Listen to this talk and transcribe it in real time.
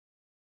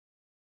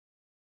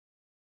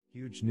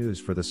Huge news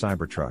for the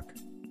Cybertruck.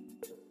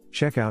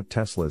 Check out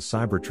Tesla's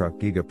Cybertruck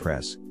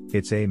Gigapress,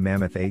 it's a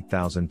mammoth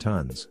 8,000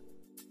 tons.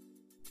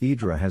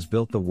 GIGA has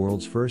built the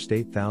world's first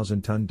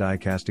 8,000-ton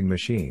die-casting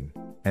machine,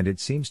 and it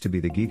seems to be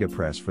the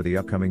Gigapress for the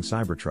upcoming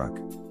Cybertruck.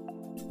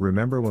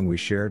 Remember when we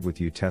shared with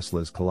you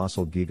Tesla's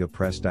colossal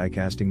Gigapress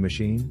die-casting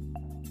machine?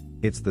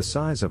 It's the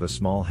size of a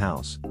small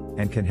house,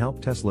 and can help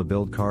Tesla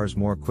build cars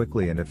more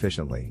quickly and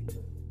efficiently.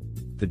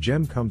 The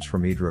gem comes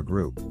from GIGA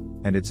Group,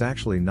 and it's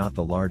actually not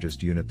the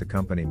largest unit the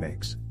company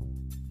makes.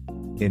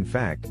 In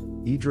fact,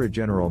 GIGA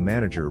General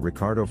Manager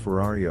Riccardo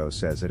Ferrario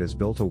says it has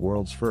built a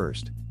world's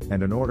first,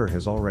 and an order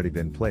has already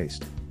been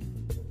placed.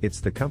 It's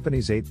the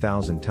company's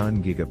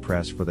 8,000-ton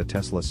Gigapress for the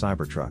Tesla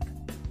Cybertruck.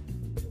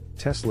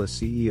 Tesla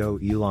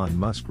CEO Elon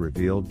Musk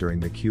revealed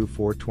during the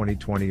Q4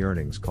 2020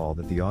 earnings call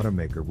that the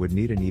automaker would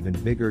need an even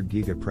bigger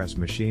Gigapress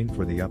machine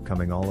for the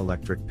upcoming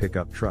all-electric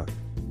pickup truck.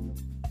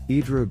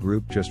 GIGA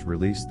Group just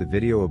released the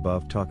video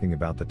above talking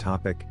about the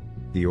topic,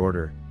 the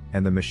order,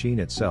 and the machine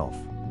itself.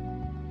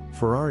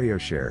 Ferrario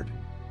shared.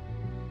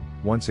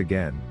 Once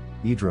again,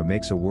 GIGA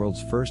makes a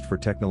world's first for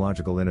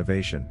technological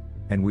innovation,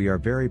 and we are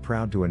very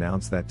proud to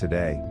announce that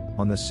today,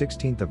 on the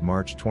 16th of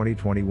March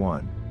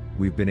 2021,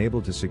 we've been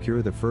able to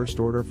secure the first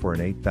order for an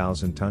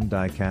 8,000-ton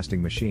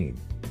die-casting machine.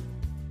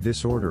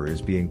 This order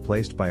is being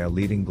placed by a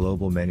leading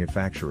global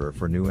manufacturer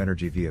for new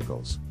energy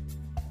vehicles.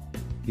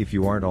 If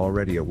you aren't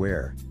already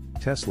aware,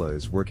 Tesla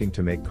is working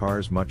to make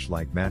cars much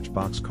like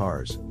Matchbox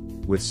cars,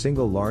 with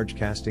single large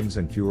castings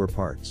and fewer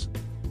parts.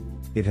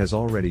 It has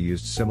already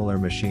used similar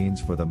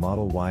machines for the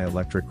Model Y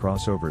electric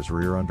crossover's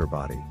rear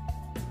underbody.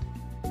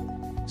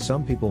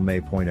 Some people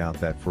may point out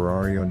that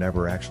Ferrario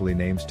never actually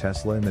names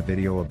Tesla in the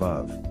video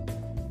above.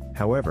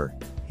 However,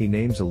 he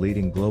names a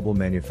leading global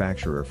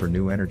manufacturer for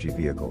new energy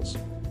vehicles.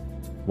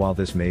 While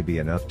this may be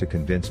enough to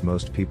convince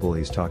most people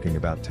he's talking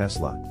about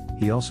Tesla,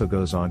 he also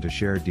goes on to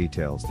share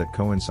details that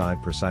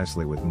coincide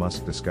precisely with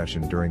Musk's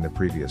discussion during the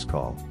previous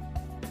call.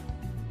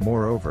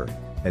 Moreover,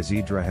 as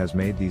GIGA has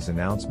made these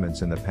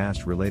announcements in the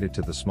past related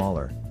to the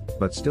smaller,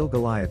 but still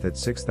Goliath at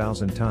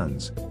 6,000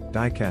 tons,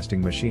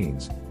 die-casting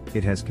machines,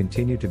 it has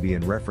continued to be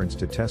in reference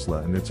to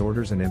Tesla and its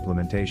orders and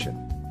implementation.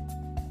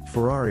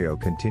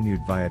 Ferrario continued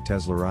via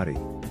Teslarati.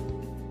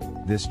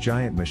 This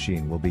giant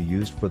machine will be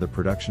used for the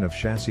production of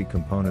chassis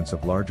components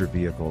of larger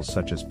vehicles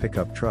such as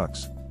pickup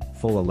trucks,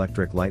 full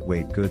electric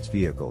lightweight goods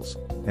vehicles,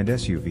 and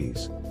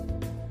SUVs.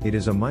 It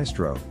is a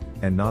maestro,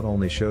 and not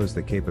only shows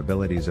the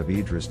capabilities of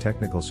GIGA's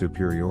technical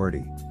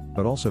superiority,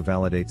 but also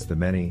validates the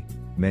many,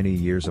 many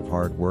years of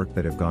hard work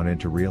that have gone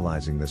into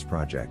realizing this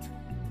project.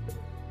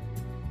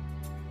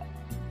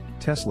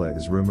 Tesla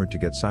is rumored to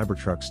get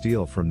Cybertruck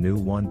steel from new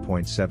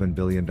 $1.7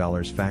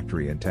 billion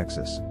factory in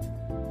Texas.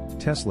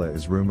 Tesla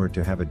is rumored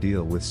to have a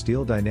deal with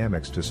Steel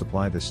Dynamics to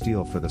supply the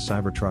steel for the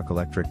Cybertruck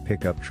electric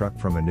pickup truck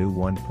from a new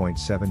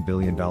 $1.7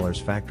 billion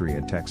factory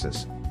in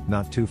Texas,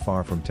 not too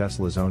far from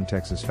Tesla's own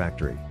Texas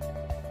factory.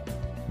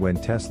 When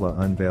Tesla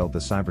unveiled the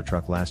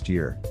Cybertruck last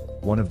year,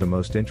 one of the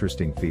most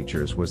interesting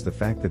features was the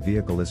fact the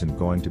vehicle isn't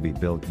going to be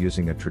built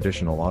using a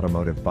traditional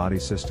automotive body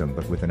system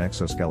but with an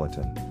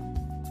exoskeleton.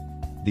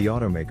 The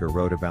automaker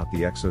wrote about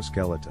the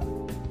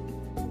exoskeleton.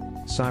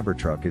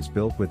 Cybertruck is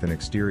built with an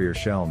exterior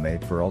shell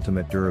made for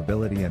ultimate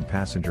durability and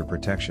passenger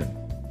protection.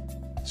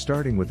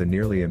 Starting with a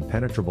nearly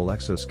impenetrable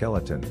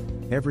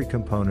exoskeleton, every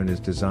component is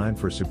designed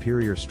for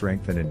superior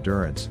strength and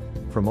endurance,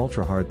 from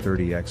ultra-hard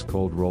 30x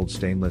cold-rolled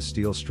stainless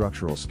steel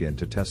structural skin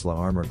to Tesla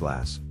armor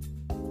glass.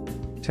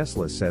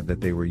 Tesla said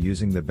that they were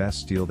using the best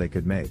steel they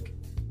could make.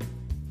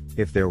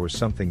 If there was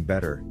something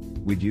better,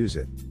 we'd use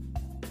it.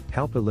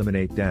 Help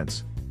eliminate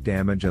dents,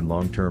 damage and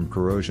long-term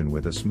corrosion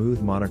with a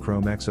smooth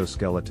monochrome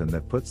exoskeleton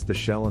that puts the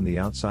shell on the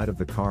outside of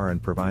the car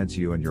and provides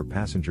you and your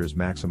passengers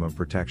maximum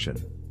protection.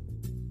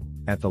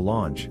 At the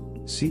launch,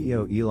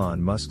 CEO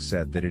Elon Musk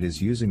said that it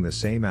is using the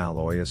same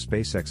alloy as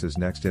SpaceX's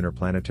next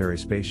interplanetary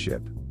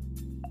spaceship.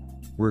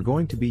 We're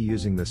going to be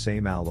using the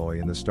same alloy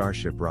in the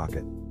Starship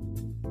rocket.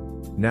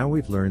 Now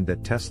we've learned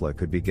that Tesla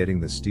could be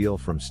getting the steel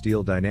from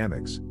Steel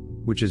Dynamics,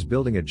 which is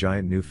building a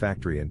giant new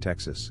factory in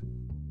Texas.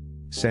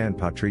 San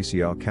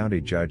Patricio County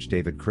Judge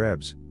David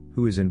Krebs,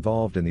 who is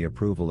involved in the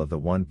approval of the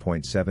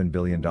 $1.7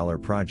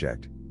 billion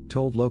project,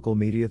 told local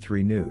media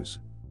 3 News.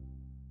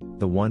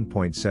 The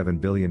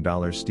 $1.7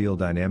 billion Steel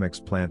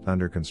Dynamics plant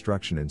under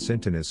construction in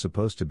Sinton is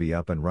supposed to be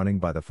up and running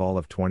by the fall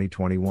of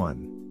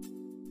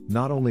 2021.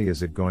 Not only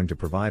is it going to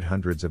provide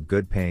hundreds of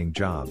good-paying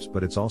jobs,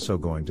 but it's also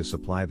going to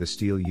supply the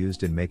steel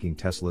used in making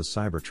Tesla's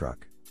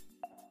Cybertruck.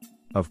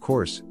 Of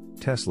course,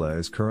 Tesla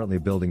is currently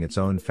building its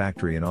own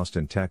factory in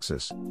Austin,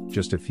 Texas,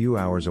 just a few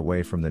hours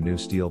away from the new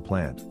steel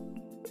plant.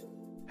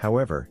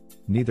 However,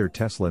 neither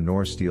Tesla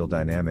nor Steel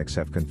Dynamics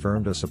have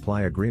confirmed a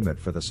supply agreement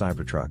for the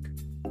Cybertruck.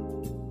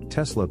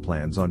 Tesla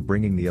plans on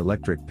bringing the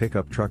electric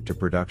pickup truck to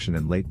production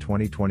in late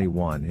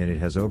 2021, and it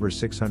has over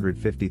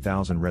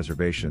 650,000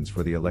 reservations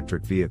for the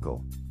electric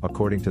vehicle,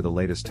 according to the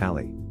latest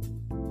tally.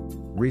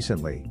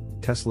 Recently,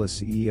 Tesla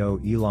CEO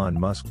Elon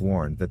Musk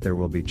warned that there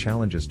will be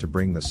challenges to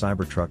bring the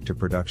Cybertruck to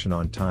production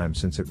on time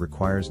since it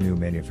requires new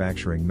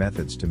manufacturing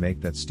methods to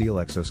make that steel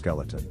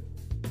exoskeleton.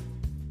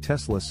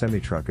 Tesla's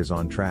semi-truck is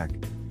on track.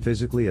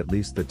 Physically, at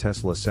least, the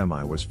Tesla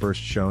Semi was first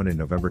shown in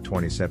November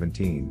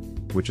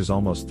 2017, which is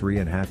almost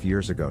 3.5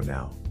 years ago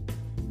now.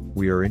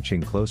 We are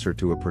inching closer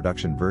to a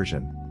production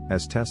version,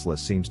 as Tesla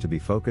seems to be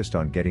focused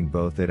on getting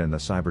both it and the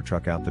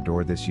Cybertruck out the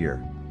door this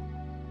year.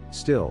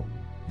 Still,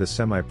 the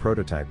Semi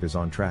prototype is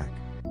on track.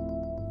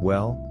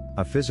 Well,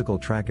 a physical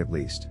track at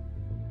least.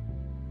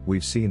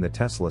 We've seen the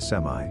Tesla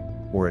Semi,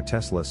 or a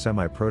Tesla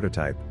Semi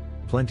prototype,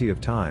 plenty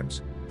of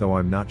times, though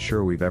I'm not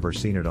sure we've ever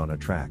seen it on a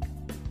track.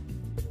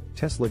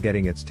 Tesla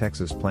getting its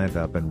Texas plant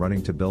up and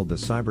running to build the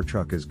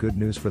Cybertruck is good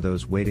news for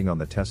those waiting on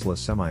the Tesla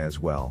Semi as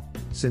well,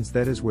 since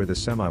that is where the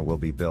Semi will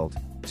be built,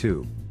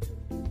 too.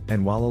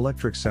 And while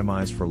electric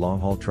semis for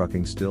long-haul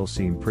trucking still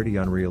seem pretty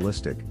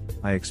unrealistic,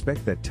 I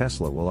expect that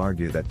Tesla will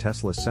argue that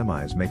Tesla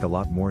Semis make a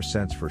lot more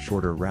sense for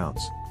shorter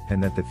routes,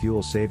 and that the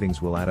fuel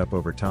savings will add up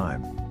over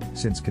time,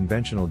 since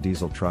conventional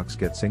diesel trucks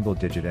get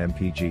single-digit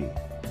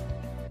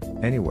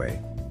MPG.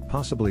 Anyway,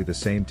 possibly the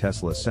same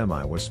Tesla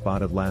Semi was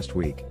spotted last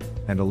week,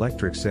 and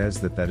Electric says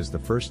that that is the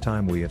first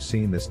time we have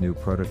seen this new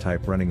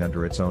prototype running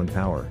under its own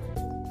power.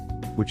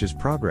 Which is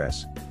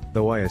progress,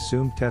 though I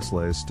assume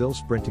Tesla is still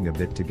sprinting a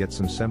bit to get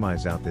some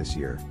semis out this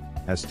year,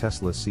 as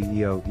Tesla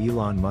CEO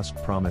Elon Musk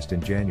promised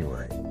in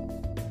January.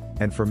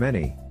 And for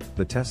many,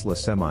 the Tesla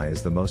Semi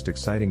is the most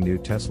exciting new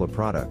Tesla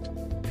product,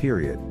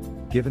 period,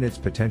 given its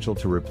potential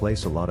to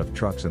replace a lot of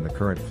trucks in the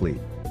current fleet,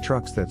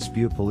 trucks that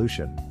spew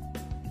pollution.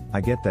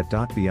 I get that.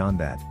 Beyond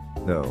that,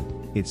 though,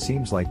 it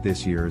seems like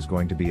this year is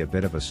going to be a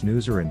bit of a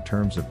snoozer in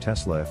terms of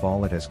Tesla if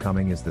all it has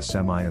coming is the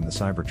Semi and the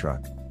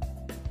Cybertruck.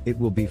 It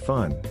will be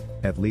fun,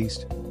 at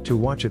least, to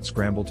watch it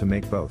scramble to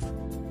make both.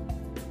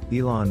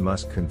 Elon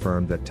Musk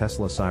confirmed that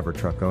Tesla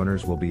Cybertruck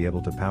owners will be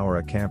able to power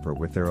a camper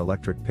with their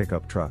electric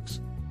pickup trucks.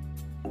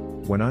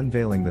 When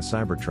unveiling the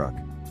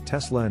Cybertruck,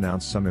 Tesla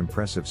announced some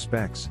impressive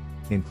specs,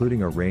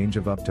 including a range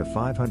of up to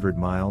 500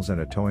 miles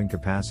and a towing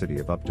capacity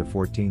of up to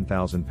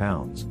 14,000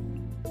 pounds.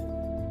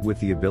 With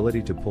the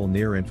ability to pull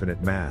near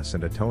infinite mass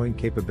and a towing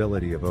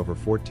capability of over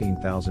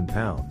 14,000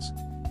 pounds,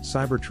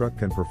 Cybertruck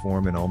can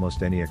perform in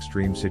almost any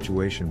extreme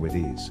situation with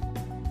ease.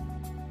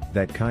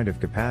 That kind of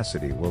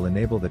capacity will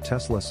enable the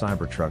Tesla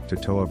Cybertruck to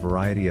tow a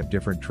variety of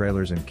different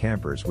trailers and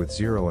campers with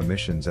zero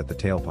emissions at the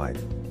tailpipe.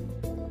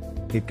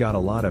 It got a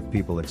lot of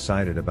people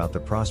excited about the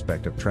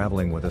prospect of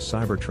traveling with a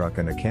Cybertruck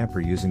and a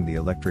camper using the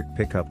electric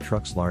pickup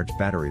truck's large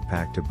battery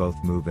pack to both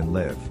move and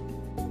live.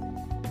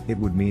 It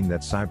would mean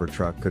that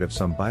Cybertruck could have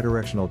some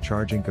bidirectional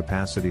charging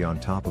capacity on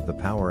top of the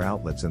power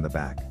outlets in the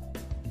back.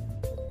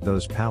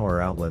 Those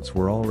power outlets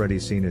were already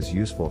seen as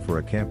useful for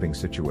a camping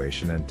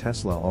situation, and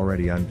Tesla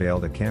already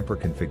unveiled a camper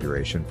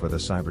configuration for the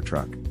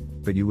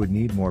Cybertruck, but you would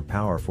need more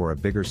power for a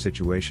bigger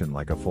situation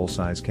like a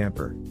full-size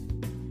camper.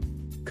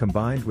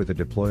 Combined with a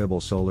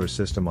deployable solar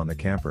system on the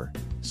camper,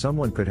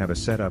 someone could have a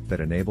setup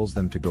that enables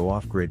them to go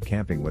off-grid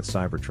camping with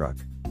Cybertruck.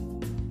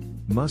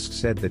 Musk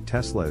said that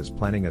Tesla is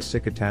planning a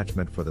SiC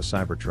attachment for the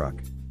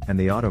Cybertruck, and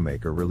the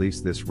automaker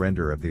released this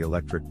render of the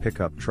electric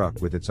pickup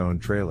truck with its own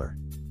trailer,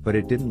 but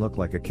it didn't look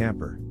like a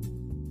camper.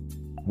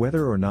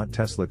 Whether or not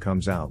Tesla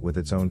comes out with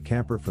its own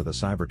camper for the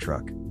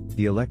Cybertruck,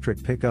 the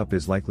electric pickup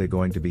is likely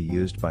going to be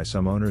used by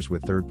some owners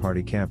with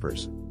third-party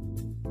campers.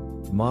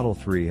 Model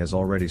 3 has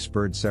already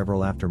spurred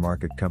several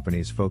aftermarket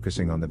companies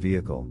focusing on the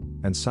vehicle,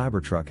 and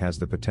Cybertruck has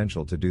the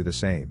potential to do the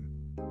same.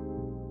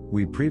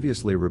 We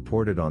previously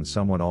reported on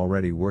someone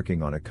already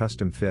working on a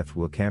custom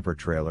fifth-wheel camper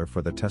trailer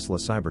for the Tesla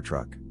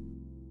Cybertruck.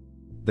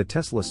 The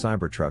Tesla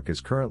Cybertruck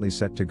is currently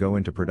set to go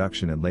into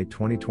production in late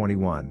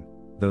 2021,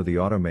 though the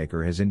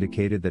automaker has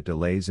indicated that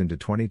delays into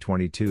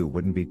 2022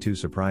 wouldn't be too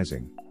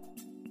surprising.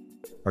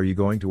 Are you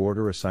going to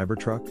order a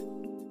Cybertruck?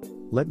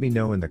 Let me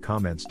know in the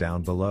comments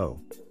down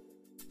below.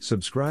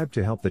 Subscribe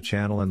to help the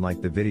channel and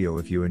like the video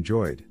if you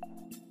enjoyed.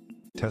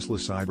 Tesla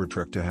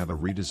Cybertruck to have a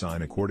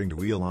redesign according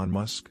to Elon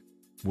Musk?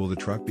 Will the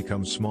truck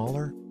become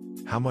smaller?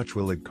 How much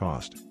will it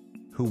cost?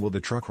 Who will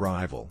the truck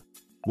rival?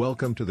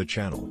 Welcome to the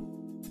channel.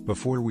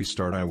 Before we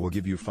start, I will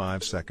give you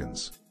 5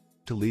 seconds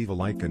to leave a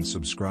like and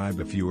subscribe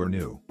if you are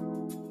new.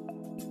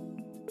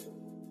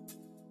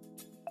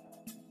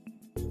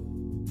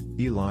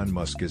 Elon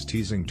Musk is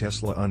teasing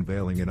Tesla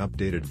unveiling an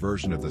updated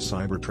version of the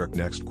Cybertruck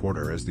next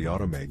quarter as the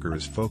automaker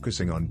is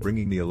focusing on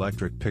bringing the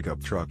electric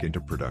pickup truck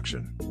into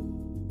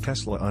production.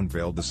 Tesla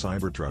unveiled the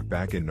Cybertruck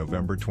back in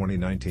November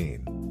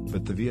 2019,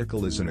 but the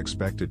vehicle isn't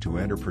expected to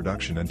enter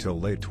production until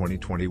late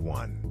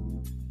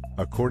 2021.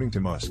 According to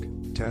Musk,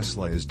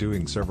 Tesla is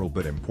doing several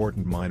but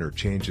important minor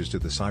changes to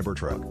the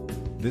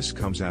Cybertruck. This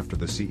comes after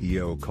the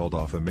CEO called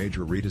off a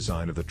major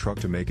redesign of the truck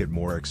to make it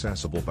more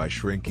accessible by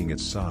shrinking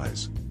its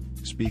size.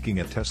 Speaking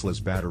at Tesla's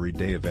Battery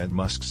Day event,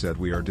 Musk said,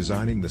 "We are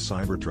designing the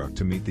Cybertruck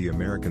to meet the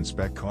American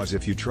spec, cause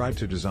if you tried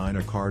to design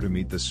a car to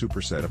meet the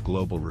superset of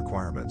global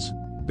requirements,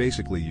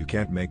 basically you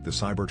can't make the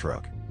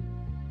Cybertruck."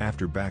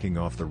 After backing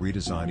off the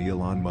redesign,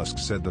 Elon Musk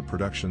said the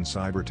production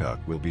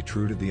Cybertruck will be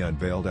true to the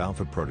unveiled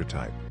alpha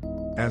prototype.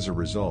 As a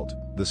result,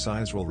 the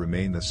size will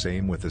remain the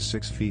same with a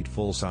 6-feet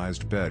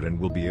full-sized bed and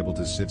will be able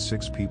to sit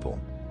 6 people.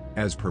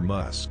 As per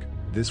Musk,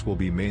 this will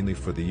be mainly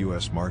for the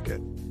US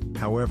market.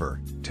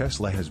 However,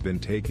 Tesla has been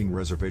taking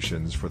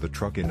reservations for the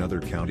truck in other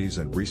counties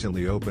and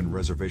recently opened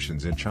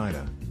reservations in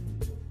China.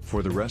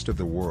 For the rest of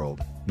the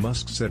world,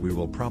 Musk said we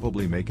will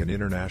probably make an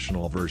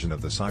international version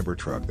of the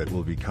Cybertruck that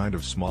will be kind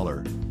of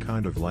smaller,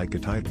 kind of like a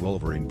tight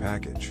Wolverine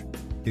package.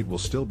 It will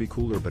still be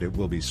cooler, but it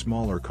will be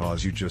smaller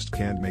cause you just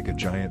can't make a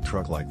giant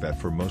truck like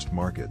that for most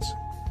markets.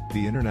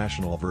 The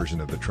international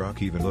version of the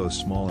truck, even though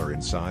smaller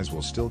in size,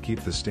 will still keep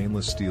the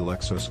stainless steel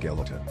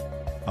exoskeleton.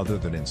 Other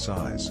than in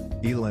size,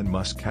 Elon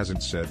Musk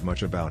hasn't said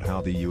much about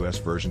how the US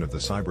version of the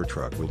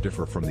Cybertruck will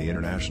differ from the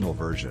international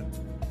version.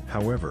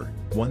 However,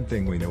 one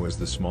thing we know is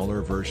the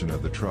smaller version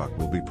of the truck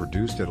will be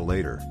produced at a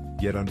later,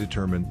 yet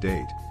undetermined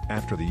date,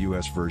 after the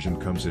US version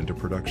comes into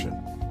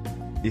production.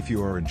 If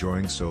you are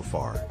enjoying so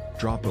far,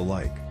 drop a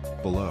like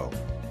below.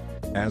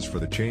 As for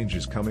the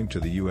changes coming to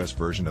the US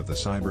version of the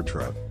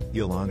Cybertruck,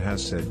 Elon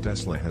has said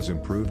Tesla has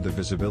improved the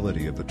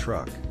visibility of the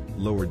truck,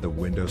 lowered the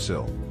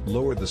windowsill,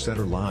 lowered the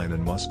center line,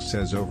 and Musk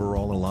says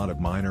overall a lot of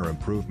minor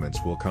improvements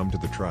will come to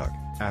the truck.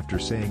 After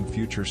saying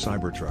future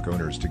Cybertruck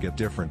owners to get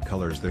different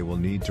colors they will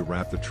need to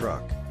wrap the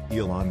truck,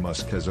 Elon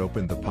Musk has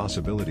opened the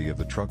possibility of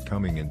the truck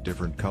coming in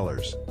different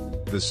colors.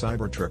 The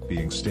Cybertruck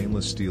being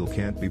stainless steel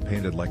can't be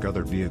painted like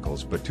other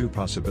vehicles, but 2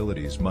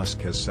 possibilities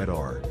Musk has said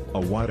are,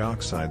 a white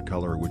oxide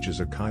color which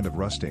is a kind of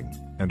rusting,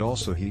 and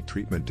also heat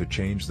treatment to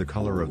change the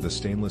color of the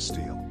stainless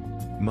steel.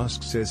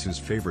 Musk says his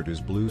favorite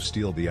is blue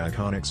steel, the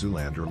iconic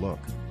Zoolander look.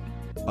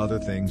 Other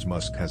things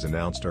Musk has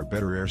announced are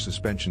better air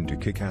suspension to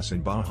kick-ass in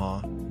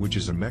Baja, which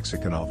is a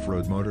Mexican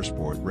off-road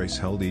motorsport race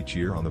held each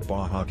year on the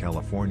Baja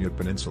California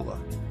Peninsula.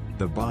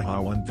 The Baja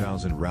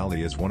 1000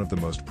 Rally is one of the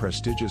most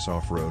prestigious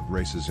off-road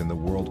races in the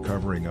world,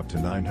 covering up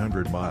to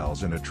 900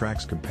 miles and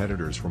attracts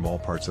competitors from all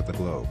parts of the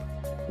globe.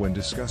 When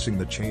discussing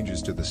the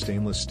changes to the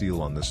stainless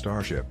steel on the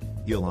Starship,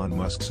 Elon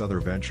Musk's other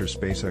venture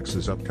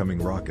SpaceX's upcoming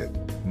rocket,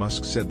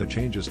 Musk said the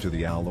changes to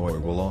the alloy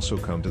will also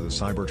come to the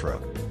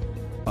Cybertruck.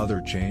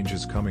 Other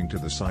changes coming to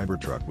the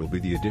Cybertruck will be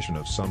the addition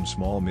of some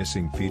small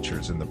missing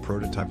features in the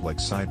prototype like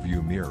side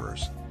view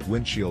mirrors,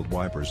 windshield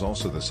wipers.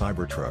 Also, the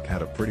Cybertruck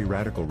had a pretty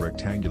radical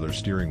rectangular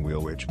steering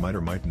wheel which might or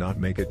might not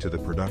make it to the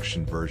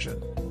production version.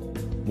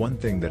 One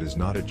thing that is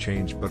not a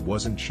change but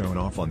wasn't shown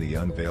off on the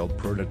unveiled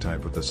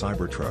prototype of the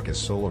Cybertruck is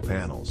solar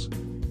panels.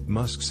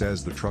 Musk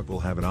says the truck will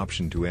have an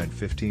option to add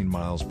 15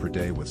 miles per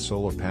day with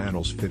solar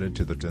panels fitted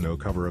to the tonneau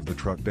cover of the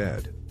truck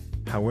bed.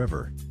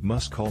 However,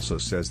 Musk also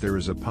says there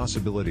is a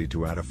possibility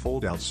to add a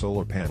fold-out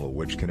solar panel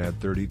which can add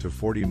 30 to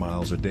 40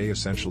 miles a day,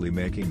 essentially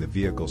making the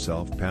vehicle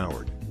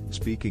self-powered.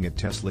 Speaking at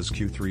Tesla's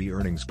Q3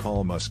 earnings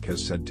call, Musk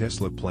has said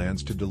Tesla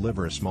plans to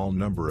deliver a small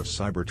number of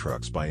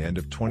Cybertrucks by end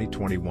of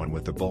 2021,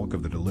 with the bulk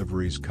of the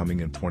deliveries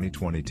coming in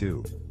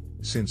 2022.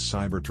 Since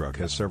Cybertruck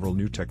has several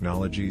new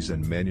technologies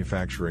and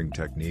manufacturing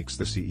techniques,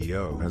 the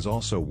CEO has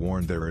also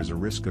warned there is a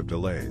risk of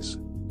delays.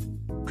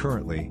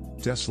 Currently,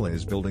 Tesla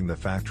is building the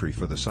factory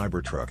for the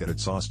Cybertruck at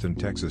its Austin,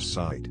 Texas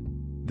site.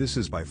 This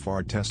is by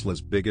far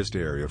Tesla's biggest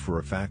area for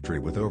a factory,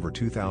 with over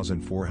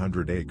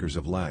 2,400 acres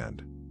of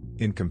land.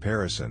 In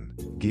comparison,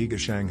 Giga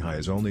Shanghai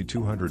is only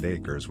 200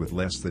 acres with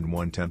less than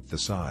 1/10 the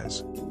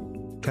size.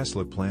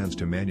 Tesla plans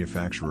to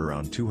manufacture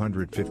around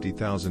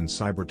 250,000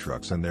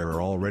 Cybertrucks, and there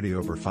are already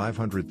over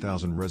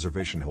 500,000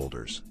 reservation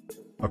holders.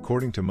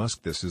 According to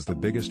Musk, this is the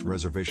biggest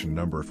reservation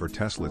number for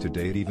Tesla to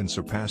date, even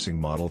surpassing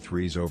Model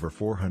 3's over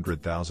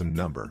 400,000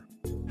 number.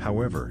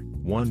 However,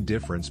 one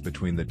difference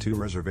between the two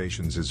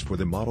reservations is for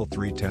the Model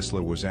 3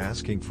 Tesla was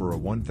asking for a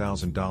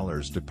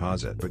 $1,000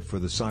 deposit, but for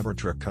the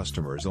Cybertruck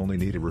customers only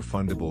need a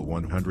refundable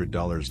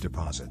 $100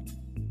 deposit.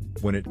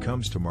 When it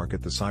comes to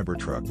market, the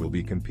Cybertruck will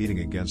be competing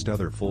against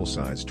other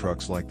full-size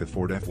trucks like the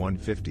Ford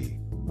F-150,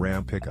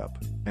 Ram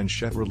pickup, and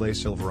Chevrolet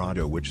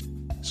Silverado. Which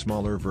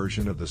smaller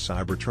version of the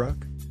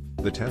Cybertruck?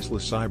 The Tesla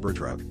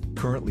Cybertruck,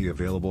 currently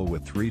available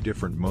with 3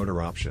 different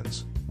motor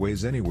options,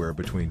 weighs anywhere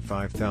between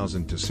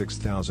 5,000 to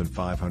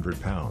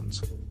 6,500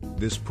 pounds.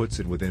 This puts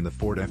it within the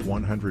Ford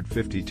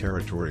F-150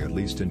 territory, at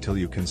least until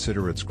you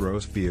consider its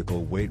gross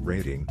vehicle weight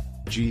rating,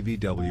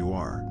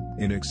 GVWR,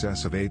 in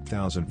excess of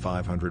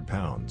 8,500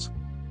 pounds.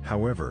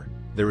 However,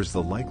 there is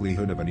the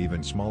likelihood of an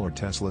even smaller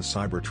Tesla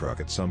Cybertruck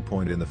at some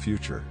point in the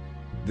future.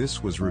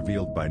 This was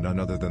revealed by none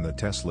other than the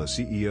Tesla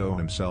CEO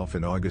himself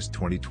in August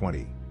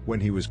 2020, when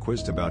he was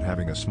quizzed about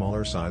having a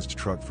smaller-sized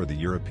truck for the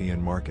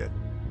European market.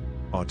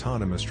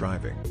 Autonomous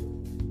driving.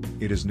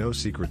 It is no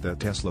secret that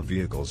Tesla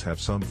vehicles have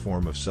some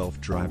form of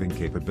self-driving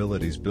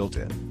capabilities built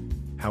in.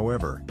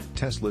 However,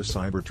 Tesla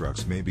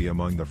Cybertrucks may be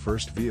among the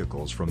first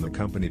vehicles from the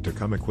company to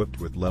come equipped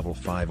with Level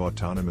 5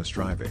 autonomous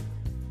driving.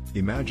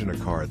 Imagine a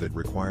car that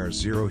requires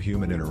zero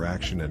human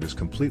interaction and is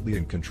completely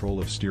in control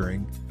of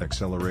steering,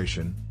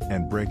 acceleration,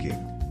 and braking,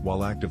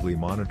 while actively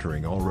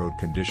monitoring all road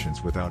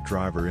conditions without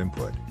driver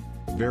input.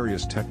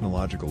 Various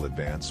technological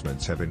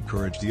advancements have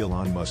encouraged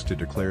Elon Musk to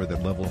declare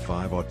that Level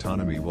 5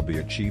 autonomy will be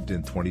achieved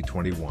in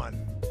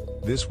 2021.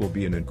 This will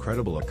be an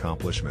incredible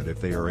accomplishment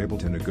if they are able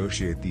to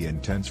negotiate the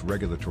intense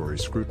regulatory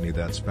scrutiny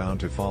that's bound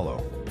to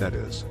follow, that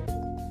is.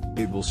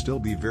 It will still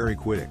be very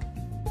quick.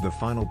 The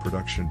final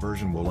production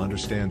version will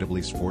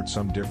understandably sport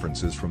some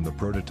differences from the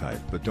prototype,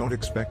 but don't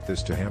expect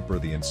this to hamper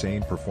the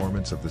insane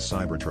performance of the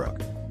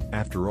Cybertruck.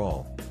 After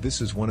all,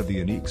 this is one of the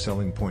unique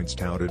selling points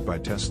touted by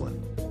Tesla.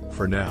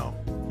 For now,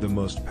 the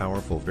most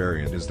powerful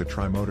variant is the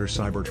tri-motor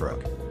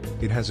Cybertruck.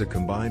 It has a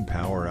combined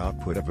power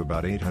output of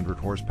about 800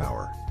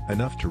 horsepower,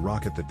 enough to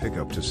rocket the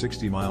pickup to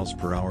 60 miles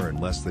per hour in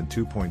less than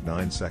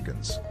 2.9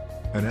 seconds.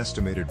 An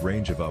estimated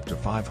range of up to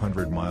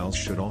 500 miles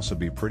should also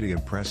be pretty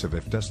impressive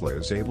if Tesla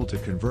is able to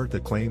convert the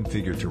claim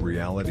figure to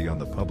reality on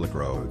the public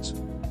roads.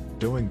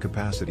 Towing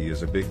capacity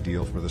is a big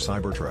deal for the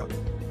Cybertruck.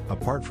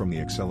 Apart from the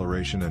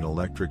acceleration and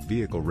electric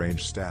vehicle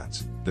range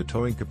stats, the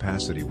towing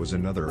capacity was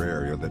another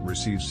area that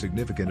received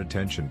significant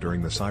attention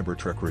during the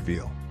Cybertruck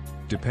reveal.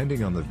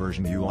 Depending on the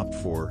version you opt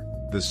for,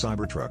 the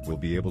Cybertruck will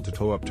be able to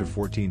tow up to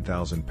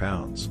 14,000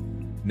 pounds.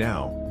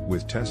 Now,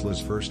 with Tesla's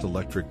first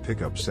electric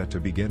pickup set to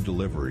begin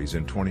deliveries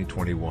in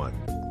 2021,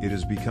 it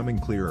is becoming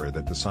clearer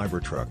that the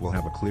Cybertruck will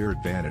have a clear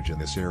advantage in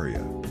this area.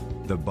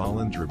 The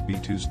Bollinger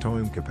B2's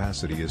towing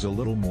capacity is a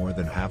little more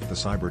than half the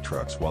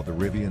Cybertruck's, while the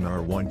Rivian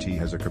R1T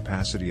has a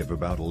capacity of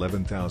about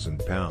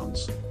 11,000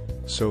 pounds.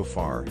 So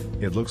far,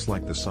 it looks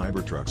like the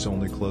Cybertruck's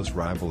only close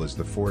rival is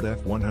the Ford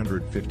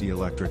F-150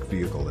 electric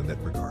vehicle in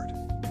that regard.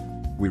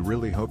 We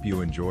really hope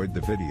you enjoyed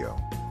the video.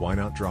 Why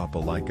not drop a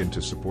like, and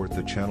to support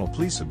the channel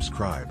please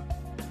subscribe.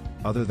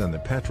 Other than the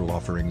petrol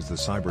offerings, the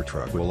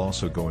Cybertruck will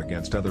also go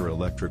against other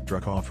electric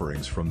truck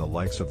offerings from the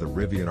likes of the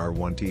Rivian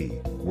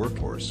R1T,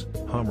 Workhorse,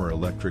 Hummer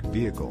electric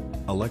vehicle,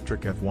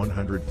 electric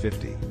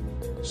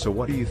F-150. So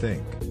what do you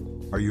think?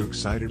 Are you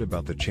excited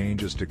about the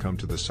changes to come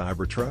to the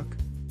Cybertruck?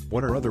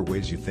 What are other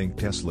ways you think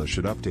Tesla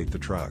should update the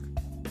truck?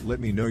 Let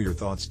me know your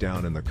thoughts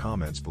down in the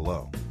comments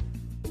below.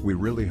 We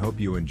really hope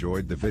you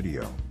enjoyed the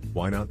video.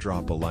 Why not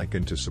drop a like,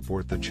 and to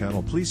support the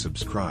channel please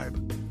subscribe.